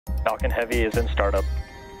Falcon Heavy is in startup.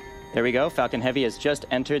 There we go. Falcon Heavy has just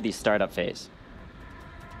entered the startup phase.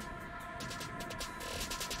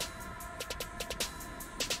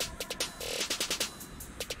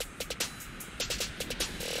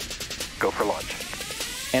 Go for launch.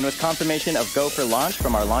 And with confirmation of go for launch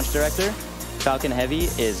from our launch director, Falcon Heavy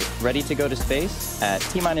is ready to go to space at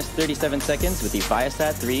T-minus 37 seconds with the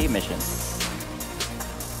VIASAT-3 mission.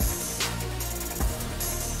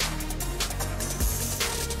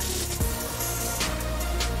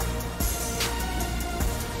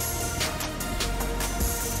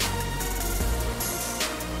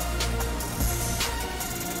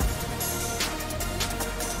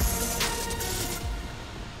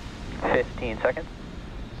 Seconds.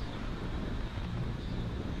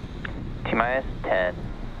 T-minus 10,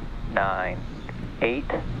 9, 8,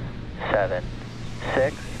 7,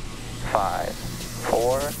 6, 5,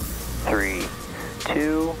 4, 3,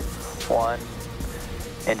 2, 1.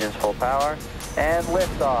 Engines full power. And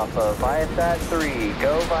liftoff of VIASAT-3.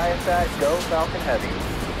 Go VIASAT, go Falcon Heavy.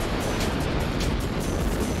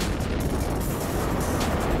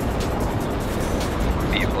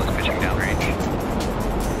 Vehicle is pitching downrange.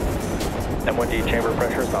 M1D chamber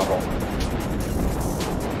pressure is nominal.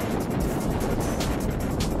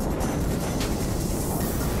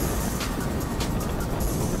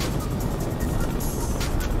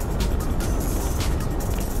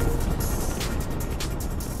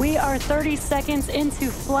 We are 30 seconds into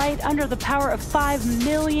flight under the power of 5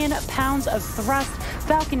 million pounds of thrust.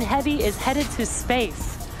 Falcon Heavy is headed to space.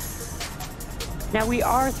 Now we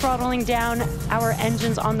are throttling down our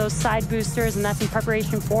engines on those side boosters, and that's in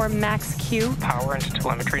preparation for max Q. Power and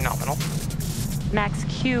telemetry nominal. Max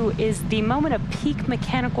Q is the moment of peak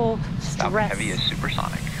mechanical stress. Falcon Heavy is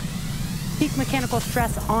supersonic. Peak mechanical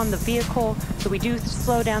stress on the vehicle, so we do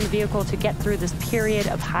slow down the vehicle to get through this period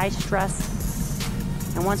of high stress.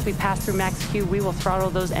 And once we pass through max Q, we will throttle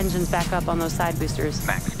those engines back up on those side boosters.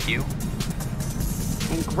 Max Q.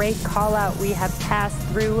 And great call out, we have passed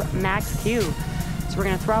through max Q. So we're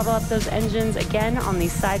going to throttle up those engines again on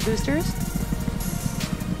these side boosters.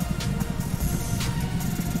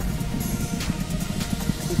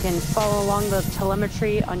 You can follow along the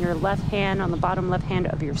telemetry on your left hand, on the bottom left hand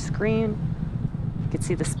of your screen. You can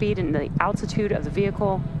see the speed and the altitude of the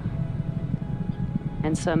vehicle.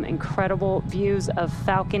 And some incredible views of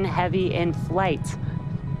Falcon Heavy in flight.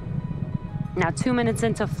 Now, 2 minutes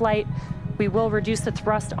into flight, we will reduce the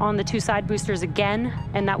thrust on the two side boosters again,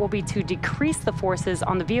 and that will be to decrease the forces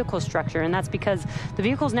on the vehicle structure. And that's because the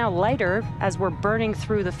vehicle is now lighter as we're burning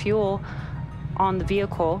through the fuel on the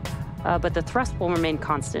vehicle, but the thrust will remain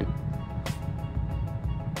constant.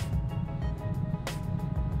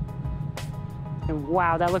 And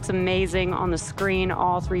wow, that looks amazing on the screen,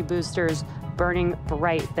 all three boosters burning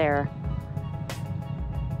bright there.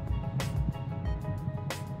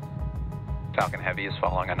 Falcon Heavy is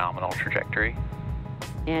following a nominal trajectory.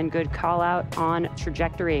 And good call out on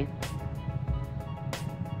trajectory.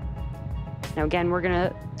 Now again, we're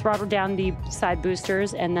gonna throttle down the side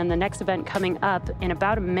boosters, and then the next event coming up in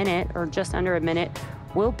about a minute or just under a minute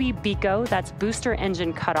will be BECO, that's booster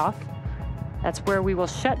engine cutoff. That's where we will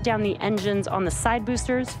shut down the engines on the side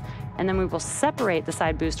boosters, and then we will separate the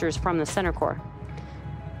side boosters from the center core.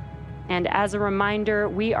 And as a reminder,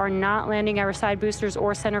 we are not landing our side boosters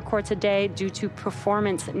or center core today due to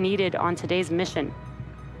performance needed on today's mission.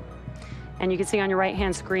 And you can see on your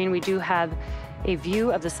right-hand screen, we do have a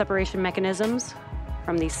view of the separation mechanisms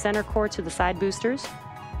from the center core to the side boosters.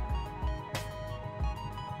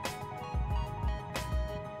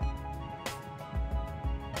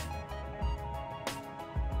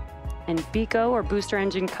 And BECO, or booster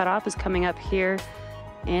engine cutoff, is coming up here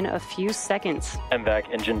in a few seconds.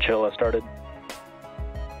 MVAC engine chill has started.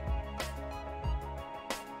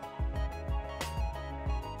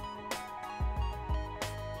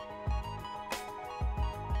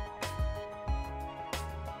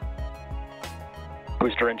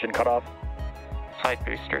 Booster engine cutoff. Side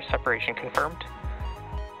booster separation confirmed.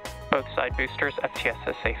 Both side boosters FTS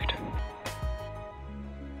has safed.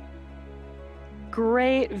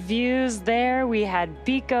 Great views there. We had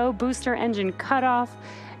BECO, booster engine cutoff,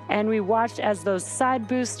 and we watched as those side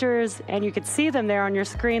boosters, and you could see them there on your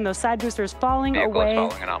screen, those side boosters falling Vehicle away. is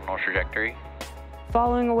following a nominal trajectory.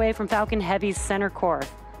 Falling away from Falcon Heavy's center core.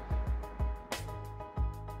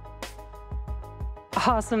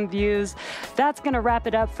 Awesome views. That's going to wrap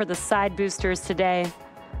it up for the side boosters today.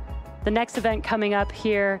 The next event coming up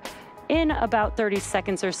here in about 30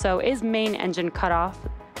 seconds or so is main engine cutoff.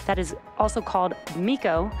 That is also called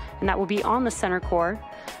MECO, and that will be on the center core,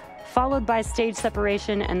 followed by stage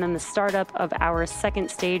separation and then the startup of our second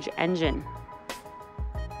stage engine.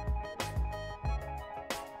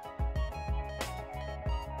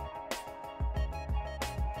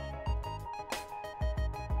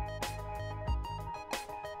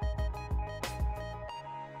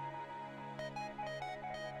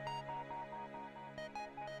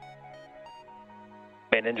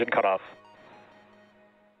 Main engine cutoff.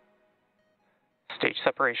 Stage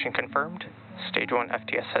separation confirmed. Stage 1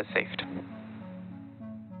 FTS has safed.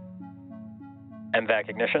 MVAC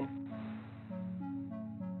ignition.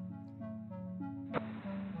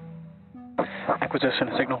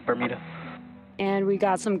 Acquisition signal, Bermuda. And we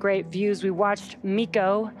got some great views. We watched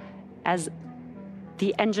MECO as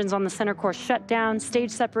the engines on the center core shut down,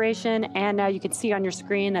 stage separation, and now you can see on your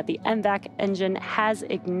screen that the MVAC engine has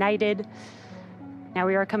ignited. Now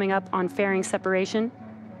we are coming up on fairing separation.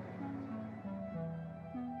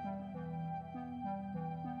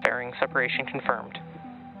 Fairing separation confirmed.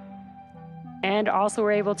 And also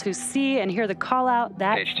we're able to see and hear the call out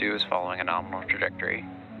that Stage 2 is following a nominal trajectory.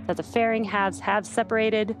 that the fairing halves have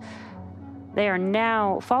separated. They are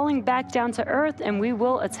now falling back down to Earth, and we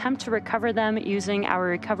will attempt to recover them using our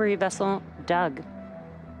recovery vessel, Doug.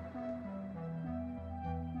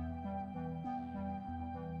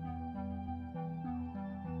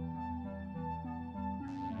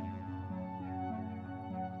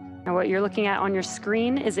 Now what you're looking at on your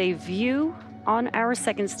screen is a view on our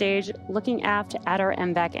second stage, looking aft at our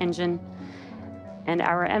MVAC engine. And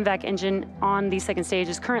our MVAC engine on the second stage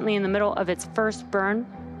is currently in the middle of its first burn.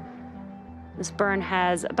 This burn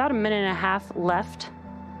has about 1.5 minutes left.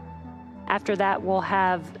 After that, we'll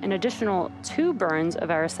have an additional 2 burns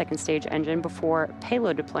of our second stage engine before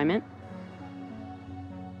payload deployment.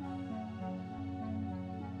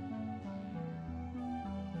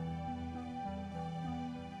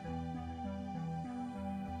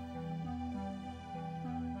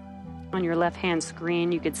 On your left-hand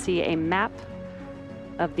screen, you could see a map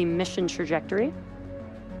of the mission trajectory.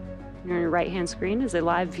 And on your right-hand screen is a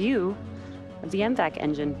live view of the MVAC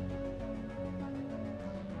engine.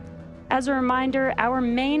 As a reminder, our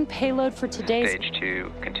main payload for today's... Stage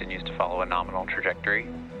 2 continues to follow a nominal trajectory.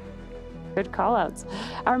 Good callouts.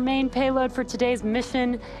 Our main payload for today's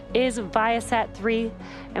mission is VIASAT-3,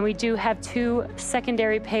 and we do have 2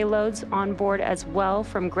 secondary payloads on board as well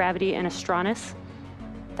from Gravity and Astronis.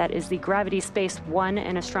 That is the Gravity Space 1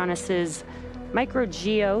 and Astronis's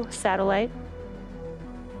micro-geo satellite.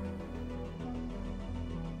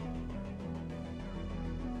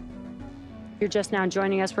 If you're just now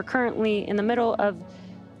joining us, we're currently in the middle of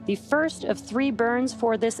the first of 3 burns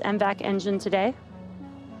for this MVAC engine today.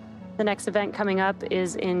 The next event coming up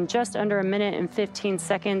is in just under 1 minute and 15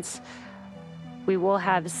 seconds. We will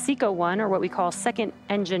have SECO 1, or what we call Second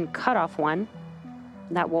Engine Cutoff 1.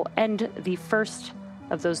 That will end the first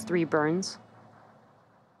of those 3 burns.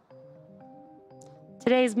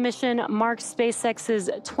 Today's mission marks SpaceX's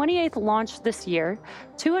 28th launch this year,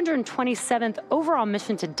 227th overall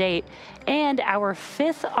mission to date, and our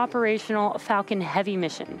 5th operational Falcon Heavy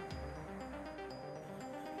mission.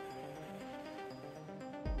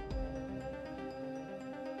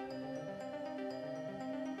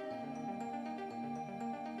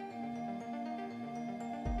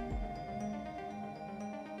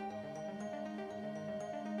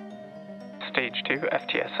 Stage 2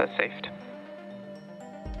 FTS has safed.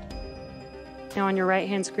 Now on your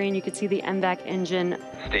right-hand screen, you can see the MVAC engine.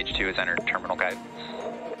 Stage 2 has entered terminal guidance.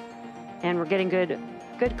 And we're getting good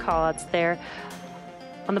call-outs there.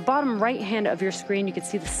 On the bottom right-hand of your screen, you can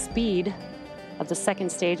see the speed of the second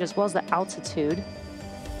stage as well as the altitude.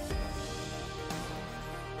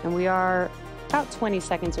 And we are about 20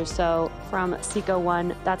 seconds or so from SECO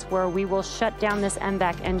 1. That's where we will shut down this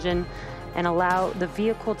MVAC engine and allow the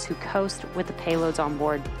vehicle to coast with the payloads on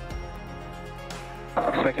board.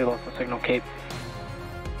 Expected loss of signal, Cape.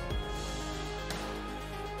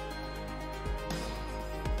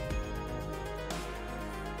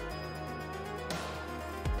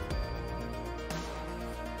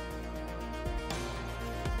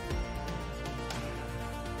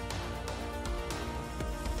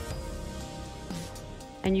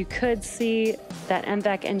 And you could see that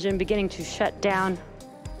MVAC engine beginning to shut down.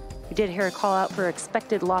 We did hear a call out for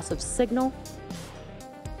expected loss of signal.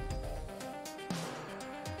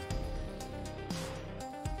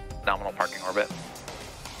 Nominal parking orbit.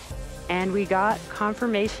 And we got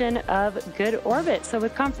confirmation of good orbit. So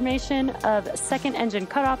with confirmation of second engine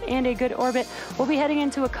cutoff and a good orbit, we'll be heading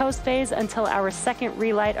into a coast phase until our second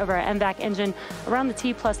relight of our MVAC engine around the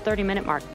T plus 30 minute mark.